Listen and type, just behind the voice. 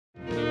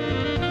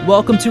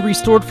Welcome to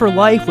Restored for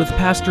Life with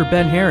Pastor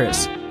Ben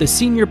Harris, the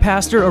senior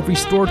pastor of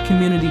Restored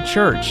Community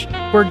Church,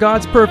 where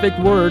God's perfect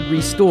word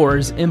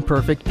restores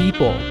imperfect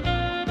people.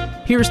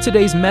 Here's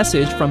today's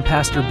message from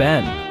Pastor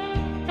Ben.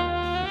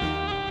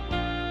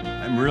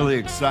 I'm really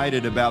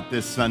excited about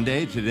this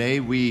Sunday.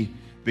 Today we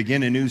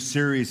begin a new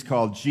series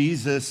called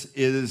Jesus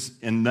is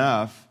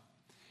Enough.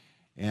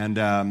 And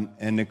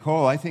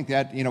Nicole, I think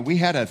that, we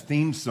had a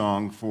theme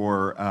song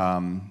for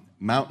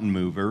Mountain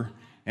Mover,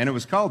 and it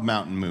was called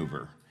Mountain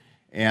Mover.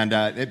 And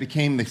it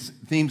became the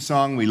theme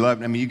song we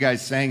loved. I mean, you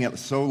guys sang it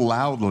so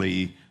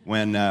loudly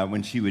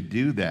when she would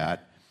do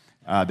that,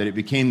 that it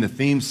became the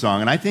theme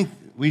song. And I think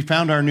we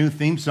found our new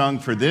theme song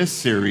for this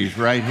series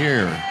right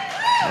here.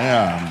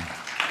 Yeah.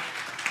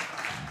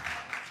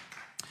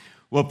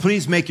 Well,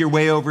 please make your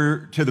way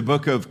over to the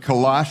book of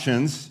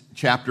Colossians,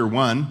 chapter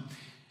 1.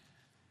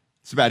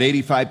 It's about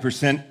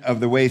 85% of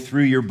the way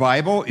through your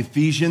Bible.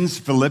 Ephesians,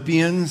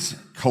 Philippians,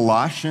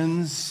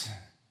 Colossians.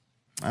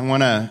 I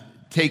want to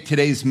take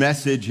today's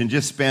message and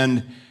just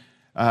spend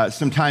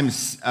some time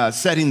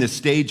setting the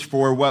stage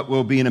for what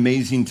will be an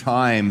amazing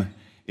time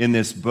in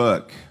this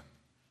book.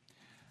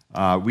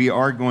 We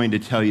are going to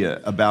tell you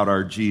about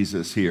our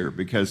Jesus here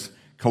because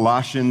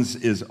Colossians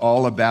is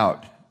all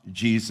about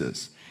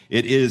Jesus.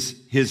 It is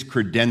his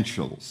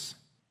credentials.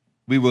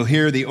 We will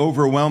hear the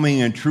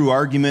overwhelming and true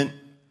argument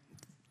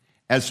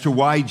as to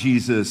why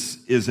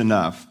Jesus is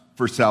enough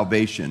for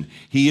salvation.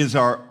 He is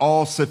our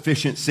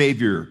all-sufficient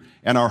Savior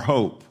and our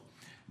hope.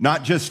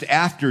 Not just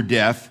after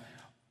death,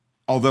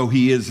 although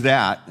he is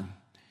that,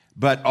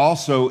 but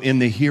also in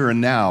the here and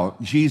now.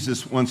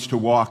 Jesus wants to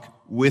walk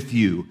with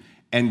you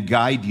and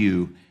guide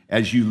you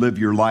as you live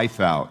your life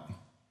out.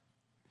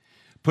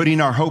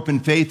 Putting our hope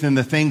and faith in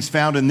the things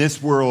found in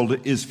this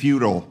world is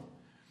futile.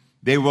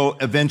 They will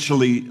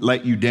eventually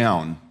let you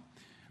down.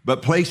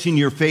 But placing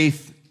your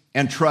faith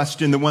and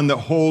trust in the one that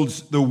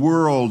holds the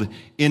world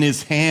in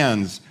his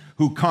hands,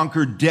 who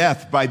conquered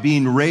death by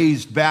being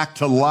raised back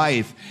to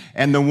life,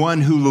 and the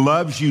one who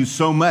loves you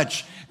so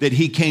much that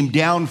he came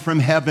down from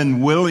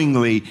heaven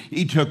willingly.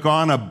 He took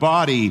on a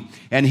body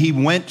and he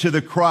went to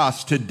the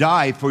cross to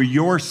die for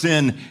your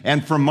sin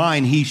and for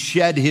mine. He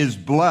shed his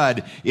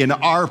blood in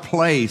our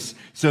place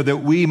so that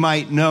we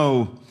might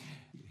know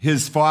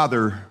his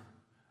Father,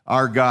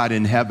 our God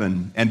in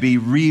heaven, and be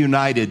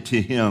reunited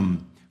to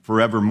him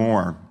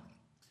forevermore.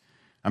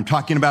 I'm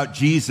talking about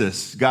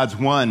Jesus, God's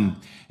one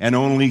and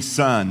only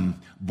Son,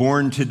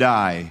 born to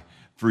die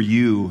for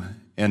you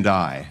and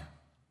I.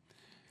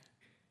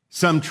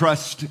 Some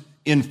trust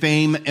in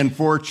fame and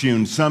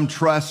fortune. Some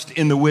trust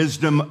in the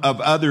wisdom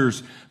of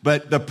others.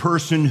 But the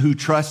person who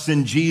trusts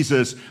in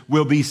Jesus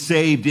will be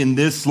saved in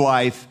this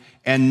life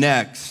and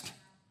next.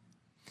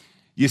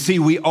 You see,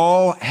 we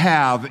all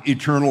have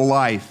eternal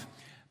life.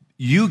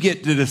 You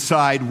get to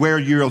decide where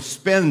you'll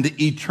spend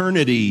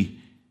eternity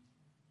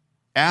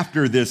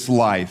after this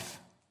life.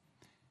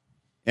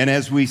 And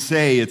as we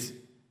say, it's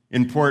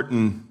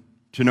important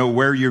to know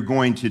where you're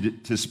going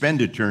to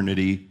spend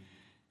eternity.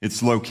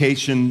 It's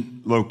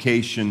location,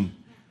 location,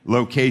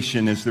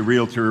 location, as the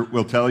realtor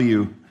will tell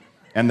you,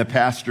 and the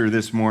pastor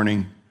this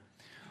morning.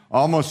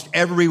 Almost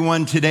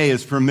everyone today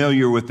is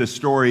familiar with the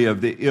story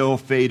of the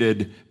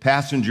ill-fated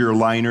passenger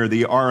liner,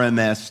 the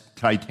RMS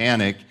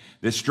Titanic,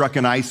 that struck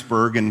an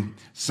iceberg and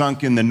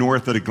sunk in the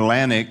North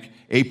Atlantic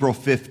April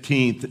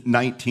 15th,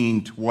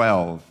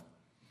 1912.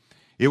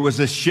 It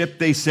was a ship,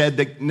 they said,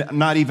 that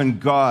not even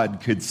God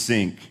could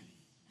sink.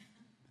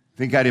 I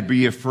think I'd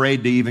be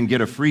afraid to even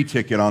get a free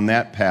ticket on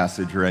that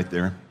passage right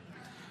there.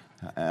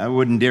 I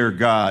wouldn't dare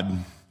God.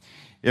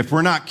 If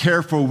we're not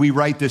careful, we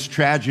write this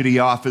tragedy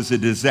off as a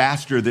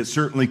disaster that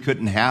certainly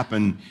couldn't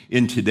happen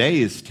in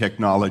today's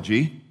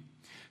technology.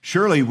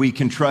 Surely we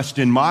can trust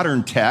in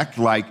modern tech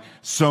like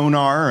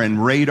sonar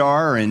and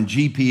radar and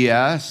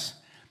GPS,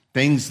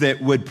 things that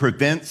would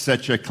prevent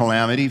such a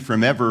calamity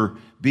from ever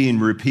being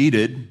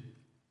repeated.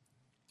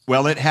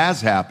 Well, it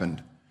has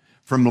happened,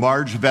 from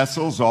large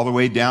vessels all the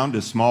way down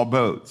to small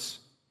boats.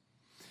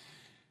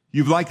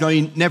 You've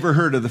likely never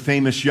heard of the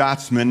famous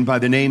yachtsman by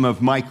the name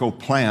of Michael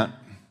Plant.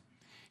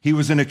 He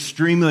was an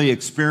extremely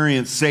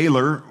experienced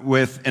sailor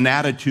with an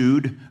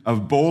attitude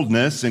of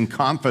boldness and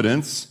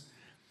confidence.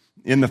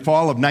 In the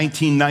fall of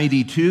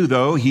 1992,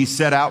 though, he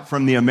set out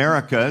from the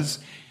Americas,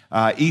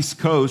 East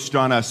Coast,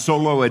 on a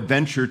solo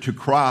adventure to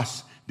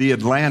cross the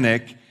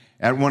Atlantic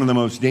at one of the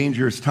most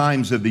dangerous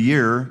times of the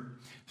year.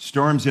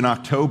 Storms in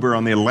October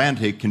on the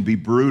Atlantic can be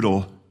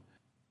brutal.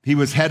 He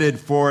was headed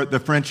for the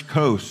French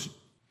coast.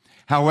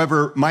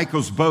 However,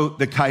 Michael's boat,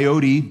 the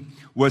Coyote,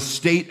 was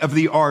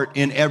state-of-the-art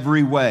in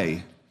every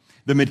way.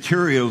 The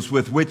materials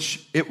with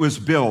which it was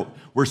built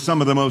were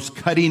some of the most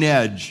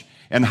cutting-edge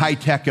and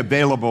high-tech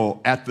available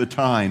at the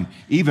time,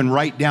 even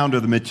right down to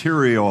the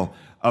material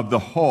of the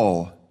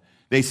hull.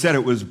 They said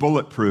it was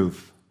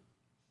bulletproof.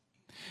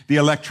 The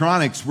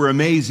electronics were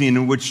amazing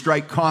and would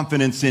strike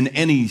confidence in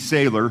any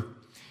sailor.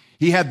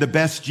 He had the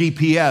best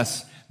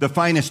GPS, the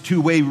finest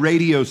two-way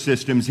radio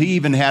systems. He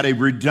even had a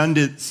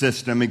redundant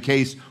system in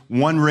case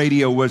one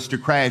radio was to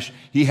crash.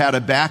 He had a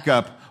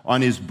backup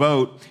on his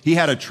boat, he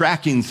had a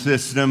tracking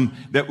system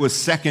that was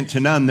second to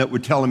none that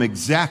would tell him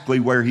exactly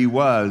where he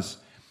was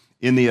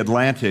in the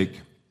Atlantic.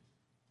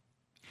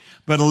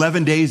 But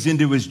 11 days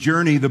into his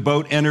journey, the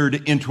boat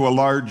entered into a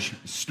large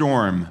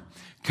storm,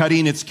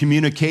 cutting its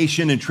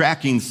communication and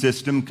tracking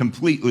system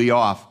completely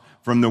off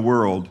from the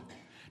world.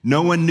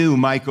 No one knew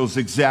Michael's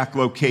exact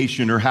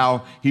location or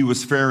how he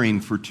was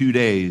faring for 2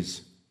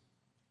 days.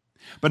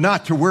 But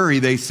not to worry,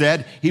 they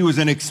said. He was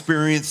an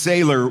experienced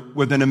sailor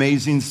with an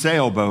amazing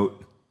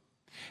sailboat.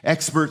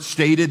 Experts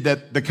stated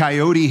that the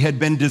Coyote had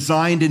been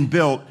designed and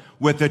built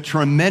with a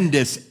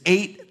tremendous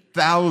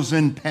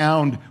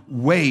 8,000-pound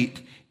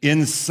weight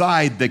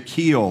inside the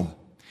keel.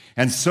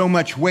 And so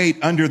much weight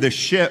under the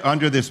ship,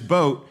 under this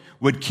boat,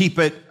 would keep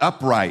it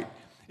upright.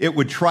 It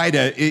would try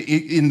to,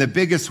 in the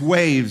biggest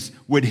waves,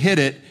 would hit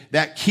it.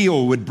 That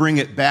keel would bring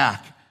it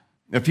back.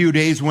 A few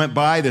days went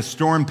by, the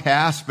storm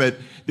passed, but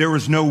there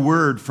was no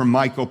word from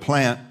Michael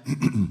Plant.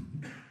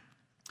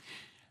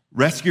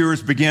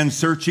 Rescuers began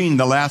searching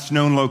the last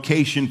known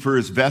location for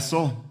his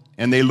vessel,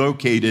 and they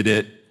located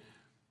it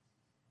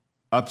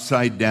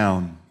upside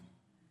down.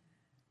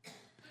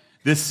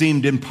 This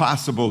seemed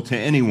impossible to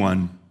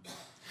anyone.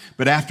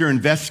 But after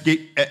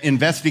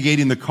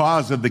investigating the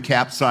cause of the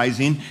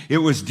capsizing, it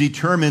was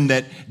determined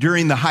that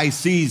during the high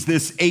seas,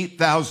 this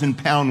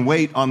 8,000-pound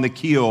weight on the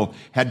keel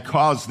had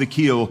caused the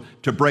keel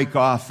to break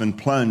off and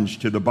plunge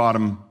to the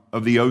bottom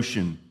of the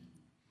ocean.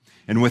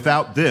 And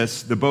without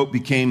this, the boat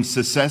became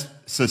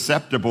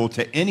susceptible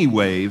to any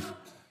wave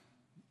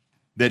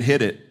that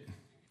hit it.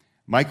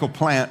 Michael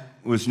Plant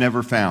was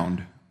never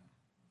found.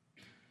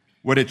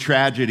 What a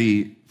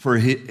tragedy for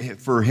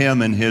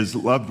him and his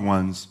loved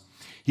ones.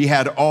 He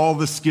had all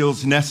the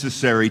skills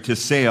necessary to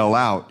sail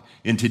out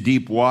into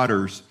deep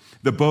waters.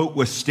 The boat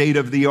was state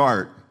of the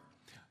art.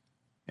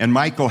 And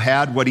Michael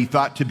had what he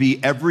thought to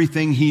be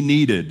everything he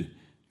needed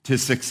to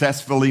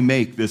successfully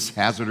make this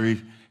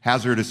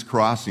hazardous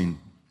crossing.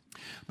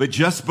 But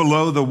just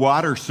below the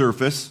water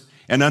surface,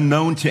 and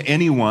unknown to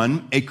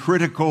anyone, a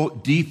critical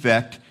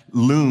defect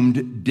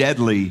loomed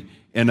deadly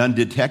and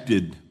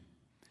undetected.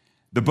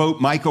 The boat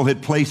Michael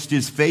had placed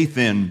his faith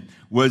in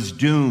was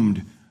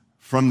doomed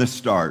from the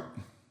start.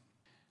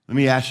 Let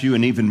me ask you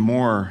an even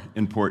more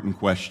important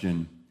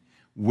question.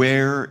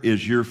 Where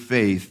is your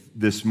faith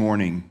this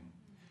morning?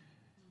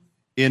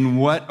 In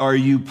what are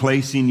you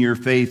placing your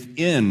faith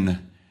in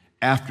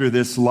after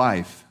this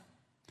life?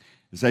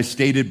 As I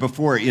stated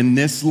before, in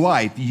this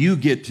life, you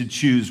get to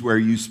choose where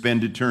you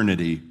spend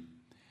eternity.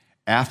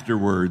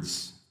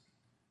 Afterwards,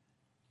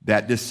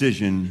 that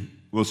decision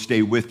will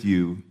stay with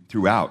you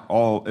throughout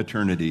all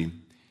eternity.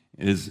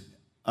 It is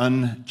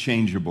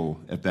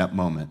unchangeable at that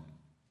moment,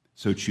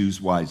 so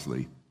choose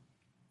wisely.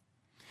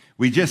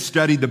 We just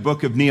studied the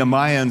book of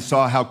Nehemiah and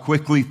saw how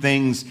quickly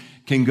things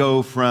can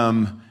go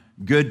from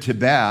good to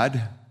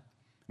bad.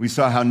 We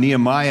saw how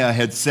Nehemiah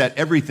had set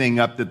everything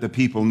up that the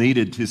people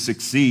needed to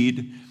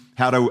succeed,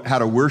 how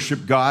to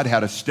worship God,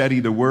 how to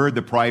study the word,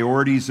 the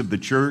priorities of the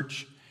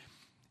church.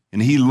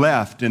 And he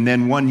left, and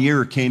then 1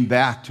 year came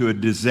back to a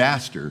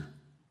disaster.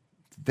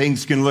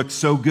 Things can look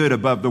so good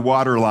above the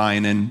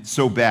waterline and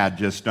so bad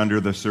just under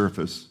the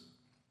surface.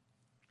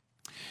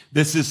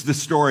 This is the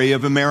story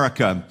of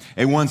America,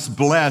 a once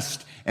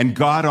blessed and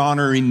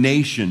God-honoring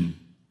nation.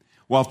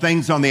 While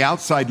things on the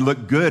outside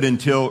look good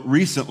until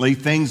recently,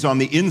 things on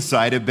the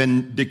inside have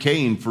been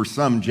decaying for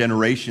some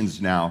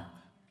generations now.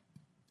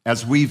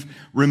 As we've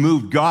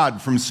removed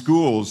God from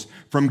schools,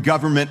 from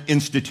government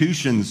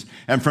institutions,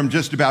 and from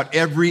just about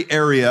every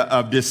area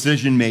of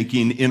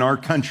decision-making in our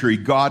country,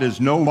 God is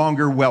no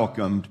longer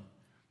welcomed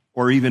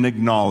or even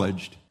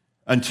acknowledged.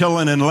 Until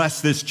and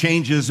unless this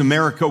changes,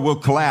 America will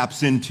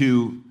collapse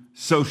into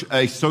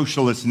a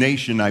socialist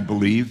nation, I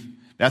believe.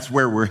 That's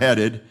where we're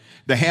headed.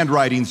 The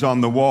handwriting's on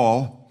the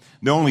wall.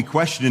 The only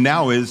question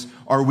now is,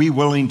 are we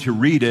willing to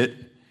read it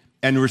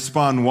and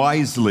respond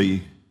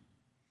wisely?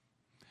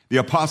 The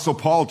Apostle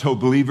Paul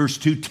told believers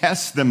to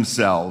test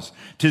themselves,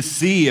 to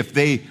see if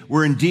they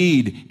were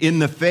indeed in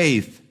the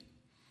faith,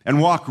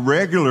 and walk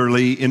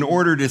regularly in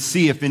order to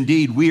see if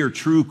indeed we are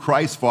true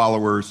Christ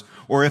followers,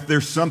 or if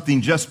there's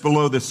something just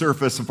below the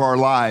surface of our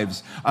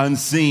lives,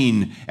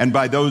 unseen, and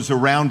by those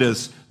around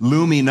us,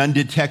 looming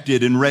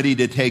undetected and ready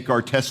to take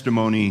our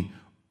testimony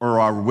or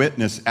our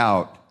witness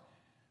out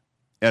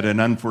at an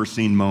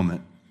unforeseen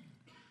moment.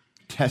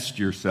 Test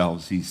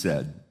yourselves, he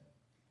said.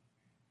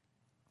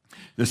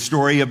 The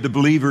story of the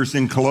believers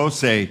in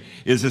Colossae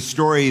is a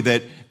story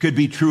that could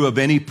be true of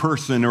any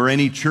person or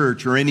any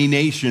church or any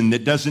nation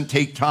that doesn't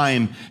take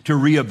time to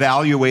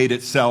reevaluate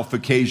itself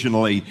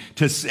occasionally.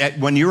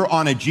 When you're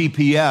on a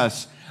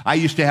GPS, I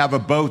used to have a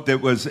boat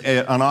that was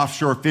an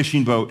offshore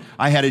fishing boat.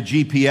 I had a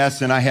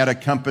GPS and I had a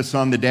compass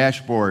on the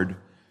dashboard.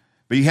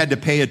 But you had to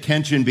pay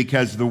attention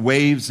because the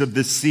waves of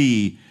the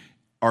sea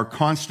are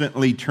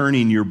constantly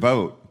turning your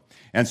boat.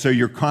 And so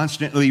you're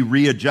constantly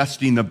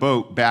readjusting the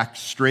boat back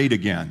straight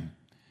again.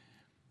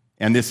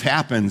 And this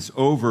happens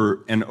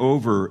over and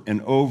over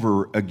and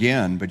over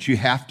again, but you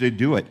have to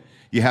do it.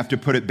 You have to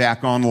put it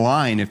back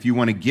online if you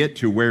want to get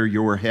to where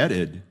you're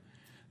headed.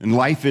 And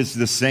life is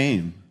the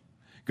same.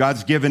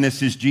 God's given us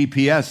his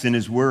GPS in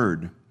his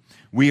word.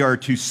 We are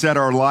to set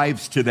our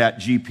lives to that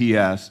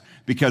GPS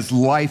because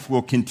life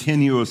will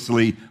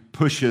continuously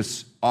push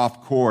us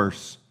off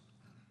course.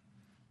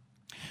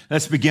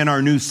 Let's begin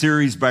our new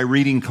series by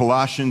reading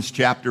Colossians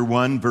chapter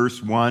 1,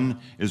 verse 1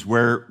 is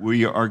where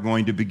we are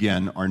going to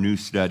begin our new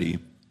study.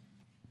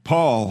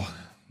 Paul,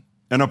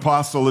 an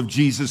apostle of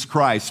Jesus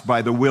Christ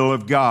by the will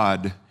of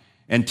God,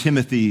 and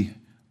Timothy,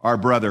 our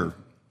brother.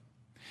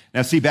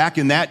 Now, see, back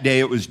in that day,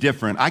 it was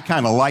different. I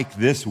kind of like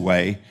this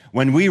way.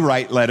 When we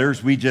write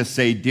letters, we just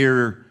say,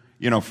 dear,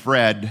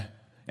 Fred,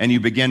 and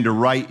you begin to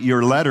write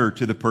your letter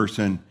to the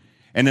person.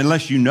 And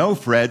unless you know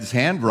Fred's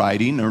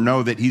handwriting or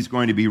know that he's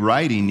going to be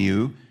writing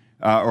you,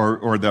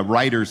 or the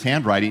writer's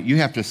handwriting, you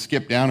have to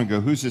skip down and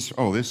go, who's this?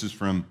 Oh, this is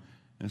from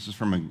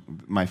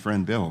my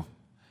friend Bill.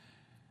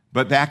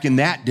 But back in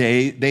that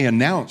day, they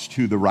announced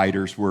who the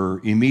writers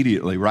were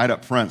immediately, right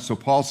up front. So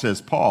Paul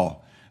says,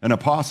 Paul, an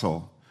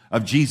apostle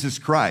of Jesus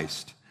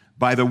Christ,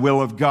 by the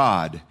will of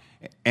God,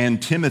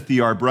 and Timothy,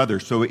 our brother.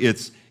 So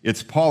it's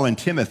Paul and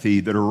Timothy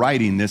that are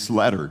writing this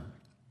letter.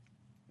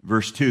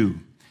 Verse 2,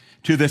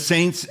 to the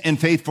saints and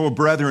faithful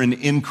brethren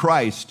in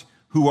Christ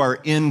who are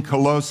in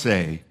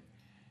Colossae,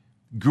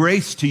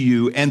 grace to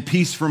you and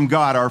peace from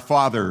God our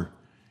Father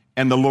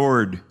and the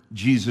Lord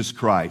Jesus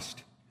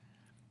Christ.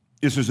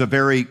 This was a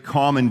very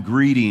common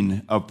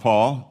greeting of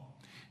Paul.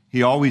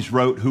 He always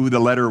wrote who the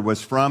letter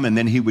was from, and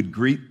then he would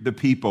greet the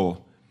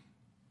people.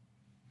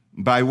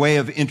 By way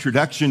of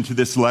introduction to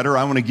this letter,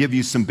 I want to give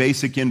you some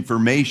basic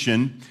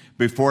information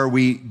before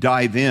we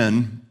dive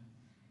in.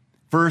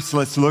 First,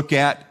 let's look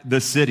at the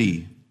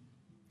city.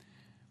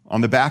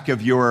 On the back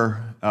of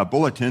your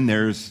bulletin,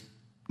 there's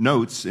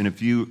notes, and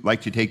if you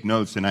like to take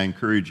notes, and I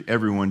encourage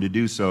everyone to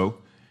do so,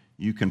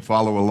 you can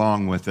follow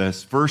along with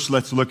us. First,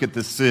 let's look at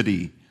the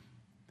city.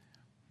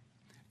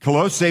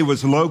 Colossae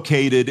was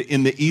located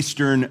in the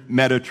eastern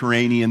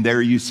Mediterranean.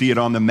 There you see it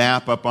on the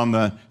map up on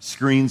the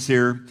screens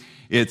here.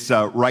 It's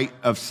right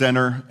of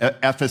center.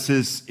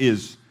 Ephesus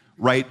is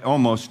right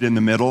almost in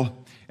the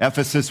middle.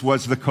 Ephesus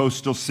was the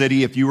coastal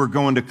city. If you were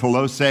going to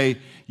Colossae,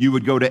 you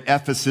would go to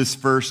Ephesus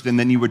first, and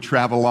then you would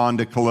travel on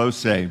to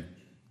Colossae.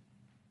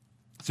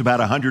 It's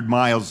about 100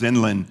 miles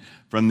inland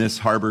from this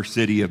harbor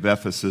city of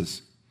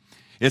Ephesus.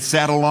 It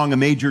sat along a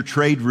major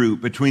trade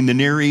route between the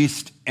Near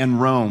East and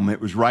Rome.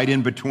 It was right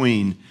in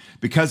between.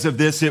 Because of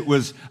this, it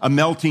was a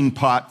melting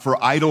pot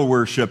for idol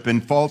worship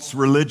and false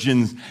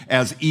religions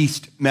as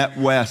East met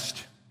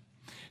West.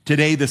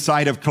 Today, the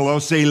site of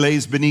Colossae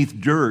lays beneath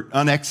dirt,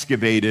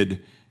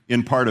 unexcavated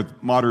in part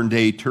of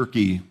modern-day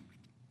Turkey.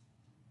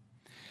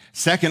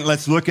 Second,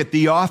 let's look at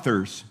the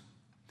authors.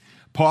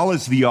 Paul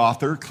is the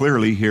author,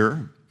 clearly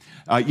here.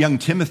 Young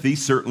Timothy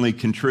certainly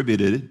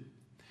contributed.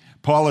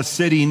 Paul is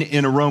sitting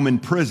in a Roman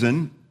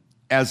prison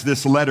as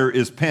this letter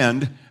is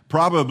penned,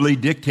 probably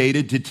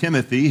dictated to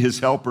Timothy, his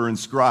helper and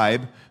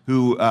scribe,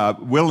 who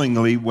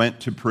willingly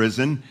went to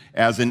prison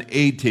as an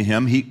aid to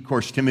him. Of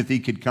course, Timothy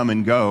could come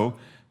and go.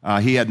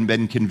 He hadn't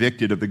been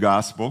convicted of the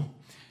gospel.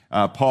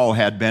 Paul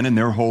had been, and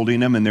they're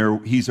holding him,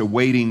 and he's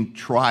awaiting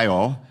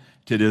trial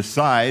to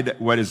decide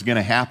what is going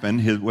to happen,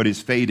 what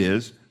his fate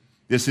is.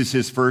 This is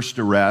his first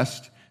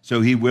arrest.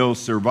 So he will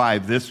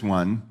survive this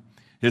one.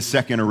 His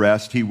second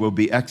arrest, he will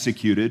be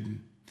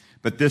executed.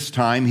 But this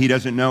time, he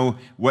doesn't know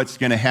what's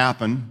going to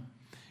happen.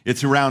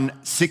 It's around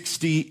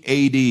 60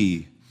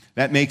 AD.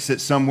 That makes it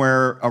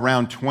somewhere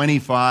around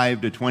 25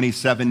 to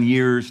 27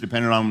 years,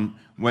 depending on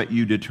what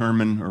you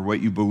determine or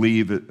what you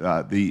believe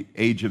the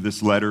age of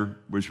this letter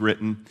was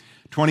written.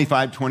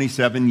 25,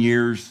 27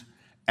 years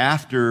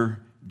after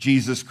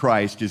Jesus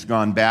Christ has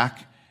gone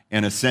back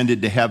and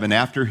ascended to heaven.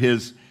 After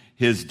his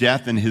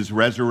death and his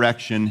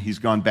resurrection, he's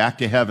gone back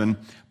to heaven.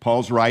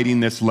 Paul's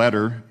writing this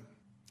letter.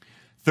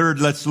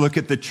 Third, let's look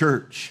at the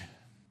church.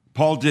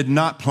 Paul did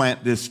not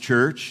plant this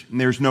church,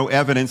 and there's no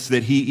evidence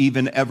that he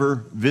even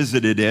ever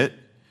visited it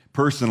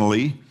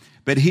personally,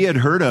 but he had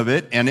heard of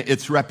it and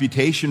its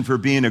reputation for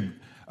being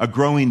a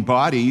growing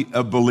body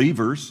of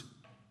believers.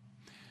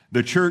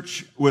 The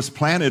church was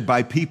planted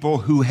by people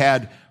who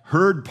had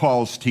heard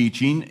Paul's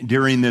teaching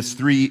during his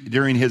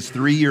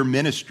 3-year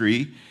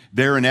ministry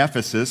there in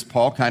Ephesus.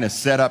 Paul kind of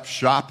set up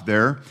shop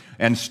there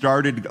and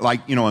started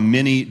a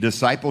mini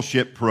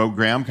discipleship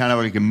program, kind of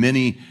like a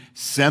mini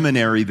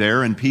seminary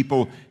there. And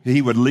people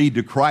he would lead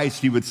to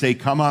Christ. He would say,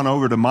 come on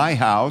over to my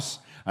house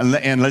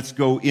and let's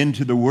go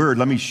into the Word.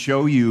 Let me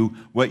show you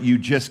what you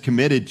just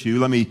committed to.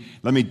 Let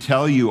me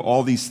tell you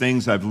all these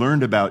things I've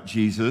learned about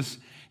Jesus.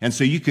 And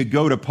so you could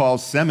go to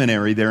Paul's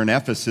seminary there in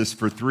Ephesus.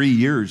 For 3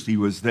 years he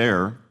was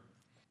there.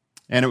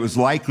 And it was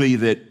likely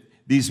that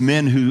these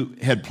men who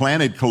had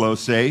planted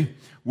Colossae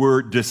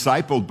were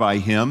discipled by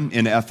him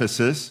in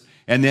Ephesus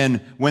and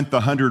then went the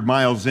 100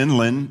 miles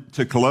inland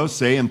to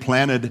Colossae and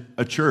planted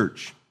a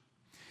church.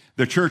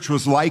 The church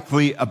was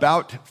likely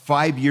about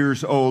 5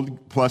 years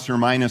old, plus or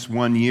minus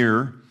 1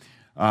 year,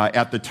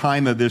 at the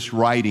time of this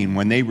writing.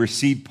 When they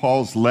received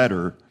Paul's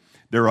letter,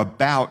 They're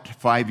about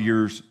 5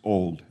 years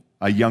old,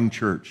 a young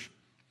church.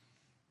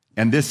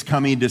 And this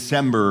coming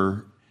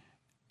December,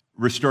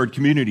 Restored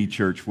Community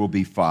Church will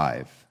be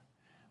 5.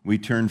 We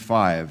turn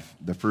 5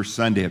 the first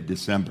Sunday of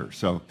December.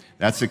 So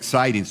that's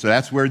exciting. So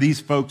that's where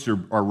these folks are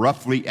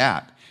roughly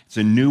at. It's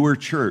a newer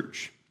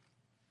church.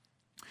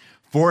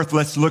 Fourth,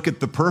 let's look at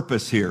the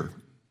purpose here.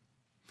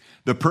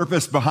 The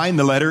purpose behind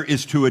the letter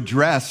is to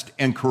address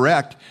and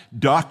correct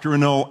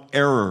doctrinal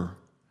error.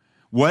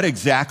 What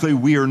exactly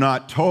we are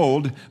not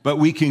told, but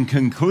we can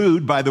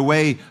conclude by the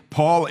way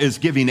Paul is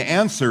giving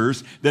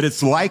answers that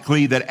it's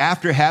likely that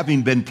after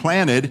having been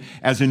planted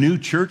as a new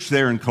church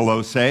there in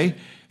Colossae,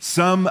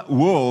 some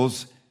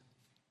wolves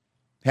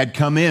had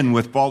come in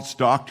with false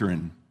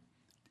doctrine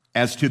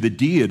as to the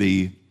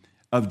deity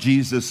of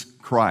Jesus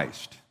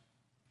Christ.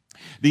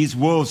 These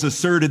wolves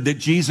asserted that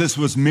Jesus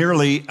was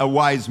merely a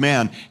wise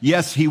man.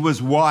 Yes, he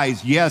was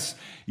wise. Yes,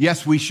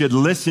 we should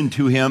listen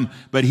to him,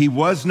 but he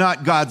was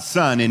not God's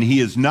son and he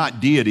is not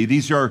deity.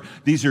 These are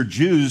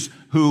Jews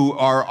who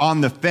are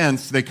on the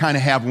fence. They kind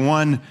of have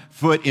one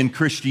foot in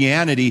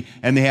Christianity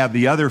and they have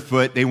the other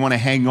foot. They want to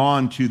hang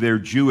on to their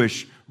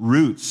Jewish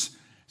roots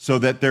so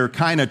that they're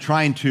kind of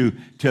trying to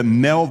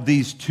meld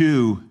these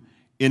two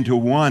into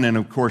one. And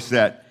of course,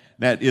 that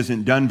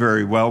isn't done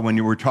very well when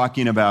you were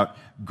talking about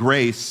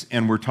grace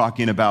and we're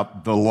talking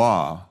about the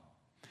law.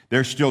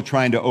 They're still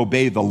trying to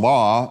obey the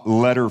law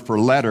letter for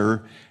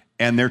letter,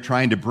 and they're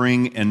trying to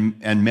bring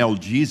and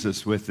meld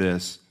Jesus with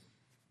this.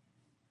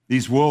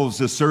 These wolves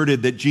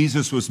asserted that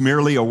Jesus was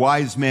merely a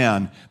wise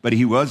man, but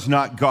he was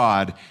not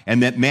God,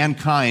 and that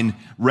mankind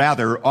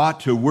rather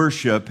ought to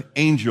worship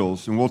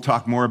angels. And we'll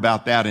talk more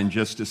about that in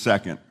just a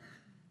second.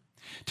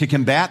 To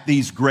combat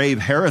these grave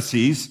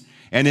heresies,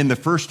 and in the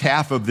first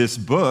half of this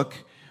book,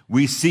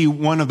 we see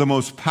one of the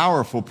most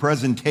powerful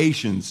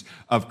presentations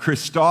of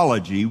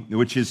Christology,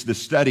 which is the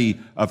study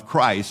of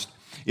Christ,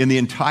 in the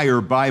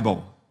entire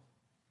Bible.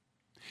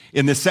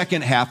 In the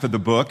second half of the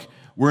book,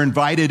 we're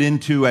invited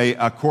into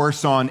a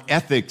course on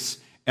ethics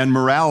and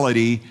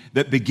morality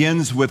that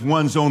begins with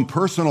one's own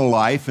personal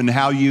life and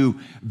how you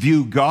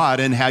view God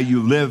and how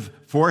you live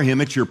for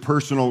him. It's your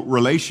personal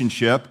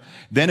relationship.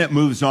 Then it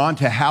moves on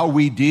to how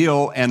we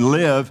deal and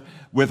live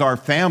with our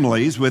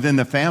families within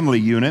the family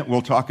unit.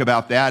 We'll talk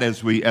about that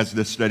as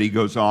this study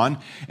goes on.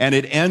 And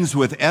it ends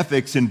with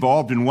ethics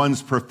involved in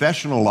one's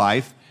professional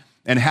life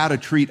and how to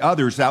treat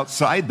others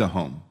outside the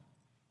home.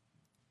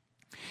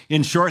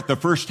 In short, the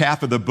first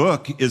half of the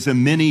book is a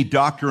mini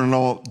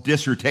doctrinal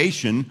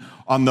dissertation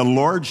on the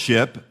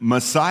lordship,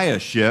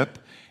 messiahship,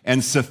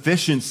 and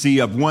sufficiency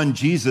of one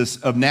Jesus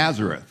of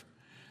Nazareth,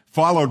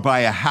 followed by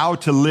a how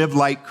to live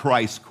like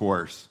Christ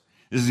course.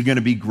 This is going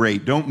to be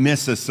great. Don't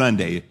miss a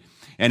Sunday.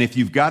 And if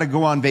you've got to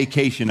go on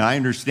vacation, I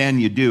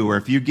understand you do, or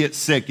if you get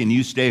sick and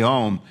you stay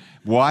home,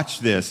 watch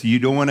this. You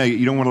don't want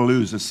to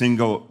lose a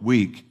single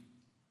week.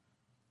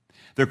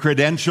 The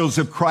credentials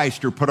of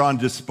Christ are put on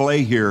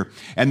display here,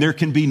 and there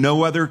can be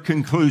no other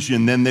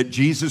conclusion than that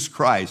Jesus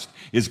Christ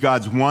is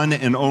God's one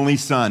and only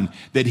Son,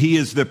 that he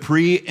is the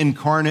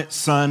pre-incarnate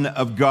Son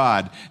of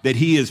God, that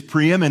he is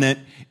preeminent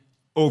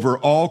over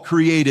all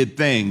created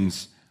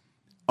things,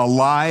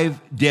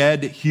 alive,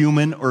 dead,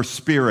 human, or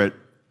spirit,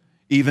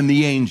 even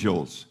the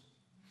angels.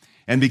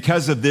 And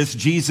because of this,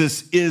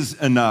 Jesus is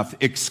enough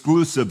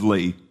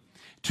exclusively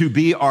to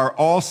be our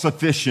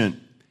all-sufficient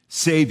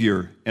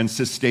Savior and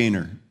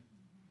Sustainer.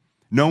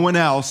 No one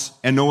else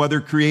and no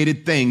other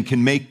created thing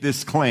can make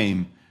this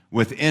claim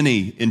with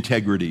any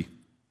integrity.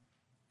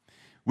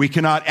 We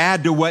cannot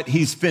add to what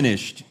he's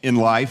finished in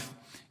life,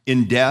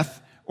 in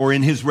death, or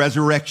in his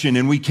resurrection,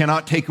 and we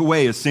cannot take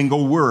away a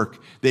single work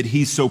that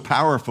he's so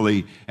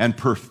powerfully and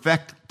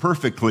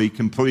perfectly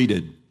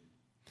completed.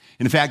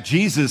 In fact,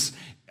 Jesus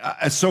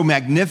so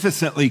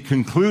magnificently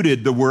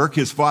concluded the work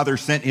his Father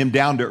sent him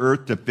down to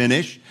earth to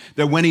finish,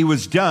 that when he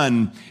was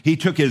done, he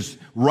took his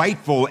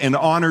rightful and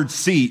honored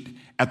seat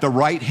at the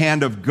right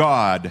hand of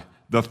God,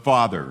 the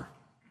Father.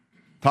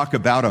 Talk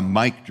about a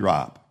mic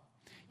drop.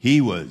 He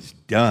was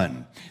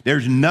done.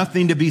 There's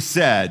nothing to be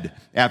said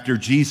after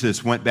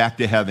Jesus went back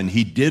to heaven.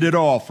 He did it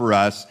all for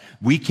us.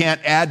 We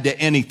can't add to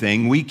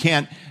anything. We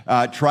can't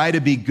try to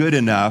be good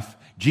enough.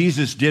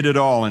 Jesus did it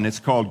all, and it's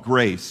called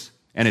grace.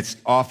 And it's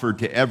offered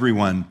to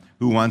everyone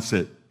who wants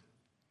it.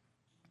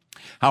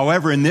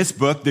 However, in this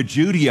book, the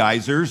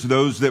Judaizers,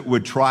 those that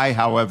would try,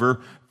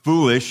 however,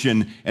 foolish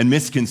and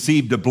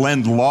misconceived to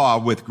blend law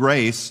with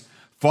grace,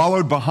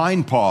 followed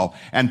behind Paul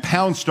and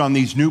pounced on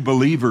these new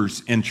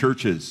believers in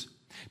churches.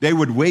 They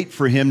would wait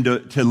for him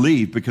to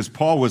leave because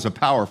Paul was a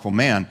powerful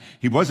man.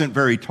 He wasn't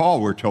very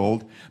tall, we're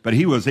told, but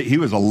he was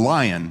a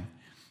lion.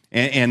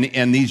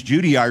 And these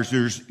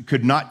Judaizers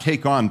could not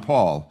take on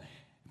Paul.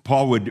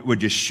 Paul would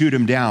just shoot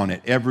him down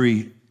at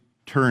every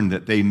turn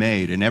that they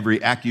made and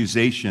every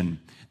accusation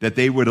that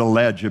they would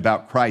allege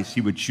about Christ, he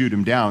would shoot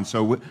him down.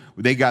 So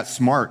they got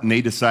smart and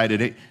they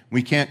decided, hey,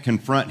 we can't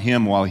confront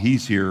him while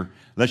he's here.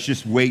 Let's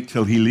just wait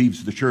till he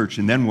leaves the church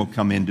and then we'll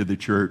come into the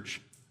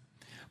church.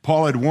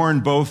 Paul had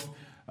warned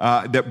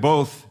that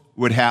both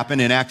would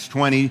happen in Acts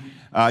 20.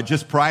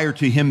 just prior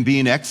to him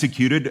being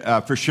executed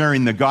for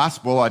sharing the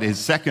gospel at his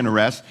second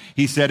arrest,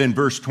 he said in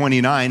verse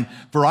 29,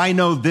 "For I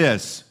know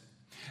this,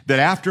 that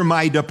after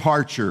my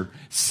departure,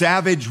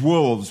 savage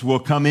wolves will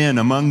come in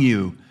among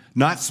you,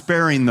 not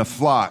sparing the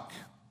flock.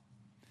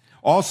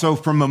 Also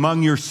from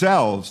among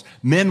yourselves,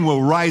 men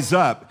will rise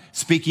up,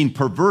 speaking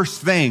perverse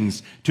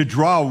things to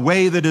draw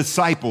away the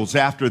disciples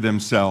after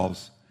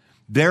themselves.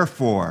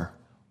 Therefore,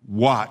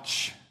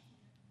 watch."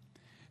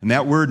 And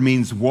that word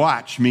means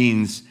watch,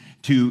 means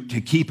to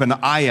keep an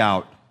eye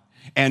out,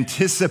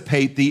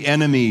 anticipate the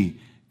enemy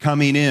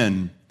coming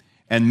in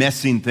and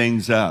messing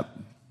things up.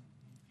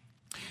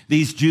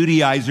 These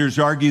Judaizers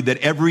argued that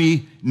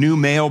every new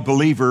male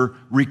believer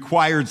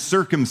required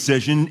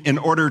circumcision in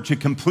order to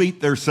complete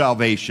their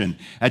salvation,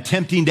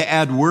 attempting to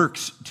add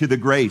works to the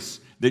grace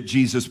that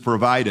Jesus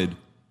provided.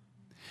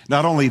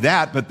 Not only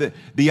that, but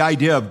the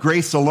idea of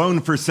grace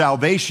alone for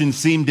salvation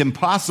seemed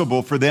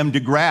impossible for them to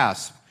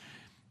grasp.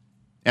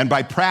 And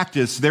by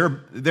practice,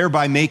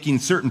 thereby making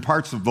certain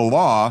parts of the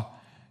law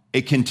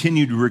a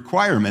continued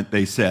requirement,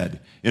 they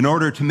said, in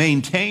order to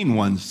maintain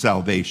one's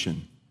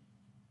salvation.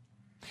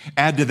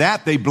 Add to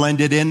that, they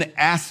blended in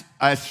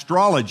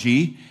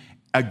astrology,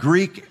 a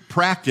Greek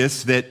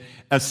practice that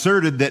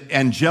asserted that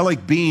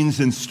angelic beings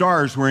and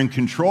stars were in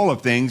control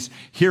of things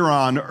here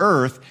on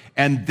earth,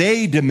 and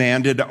they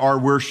demanded our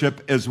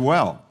worship as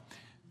well.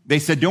 They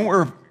said,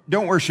 don't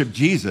worship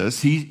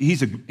Jesus.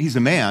 He's a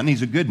man.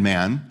 He's a good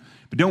man.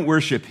 But don't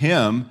worship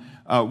him.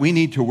 We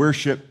need to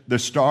worship the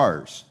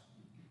stars.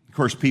 Of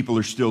course, people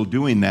are still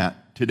doing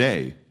that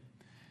today.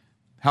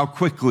 How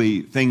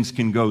quickly things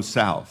can go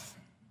south.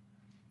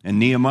 And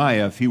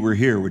Nehemiah, if he were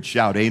here, would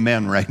shout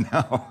amen right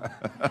now.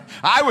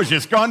 I was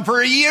just gone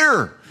for a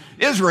year.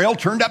 Israel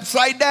turned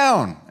upside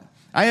down.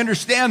 I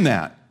understand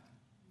that.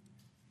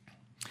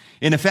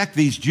 In effect,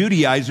 these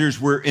Judaizers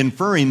were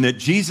inferring that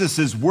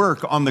Jesus'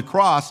 work on the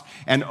cross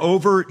and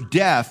over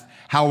death,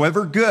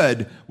 however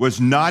good, was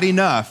not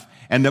enough,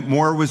 and that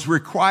more was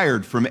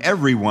required from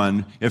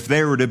everyone if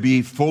they were to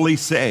be fully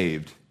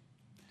saved.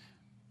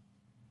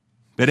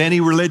 But any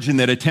religion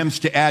that attempts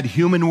to add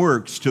human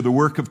works to the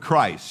work of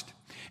Christ,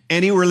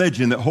 any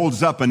religion that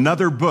holds up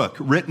another book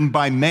written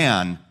by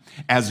man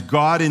as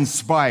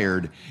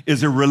God-inspired,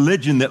 is a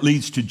religion that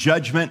leads to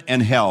judgment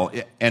and hell,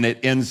 and it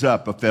ends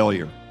up a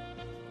failure.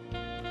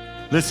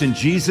 Listen,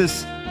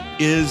 Jesus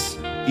is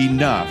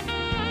enough,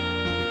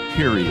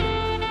 period.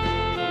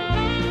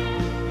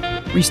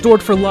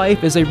 Restored for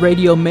Life is a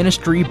radio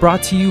ministry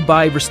brought to you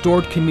by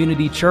Restored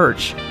Community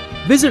Church.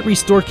 Visit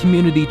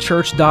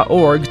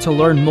restoredcommunitychurch.org to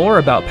learn more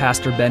about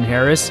Pastor Ben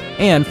Harris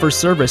and for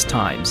service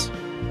times.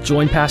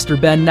 Join Pastor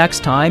Ben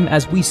next time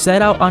as we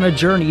set out on a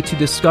journey to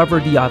discover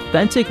the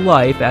authentic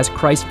life as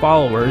Christ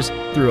followers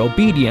through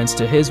obedience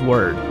to His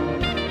Word.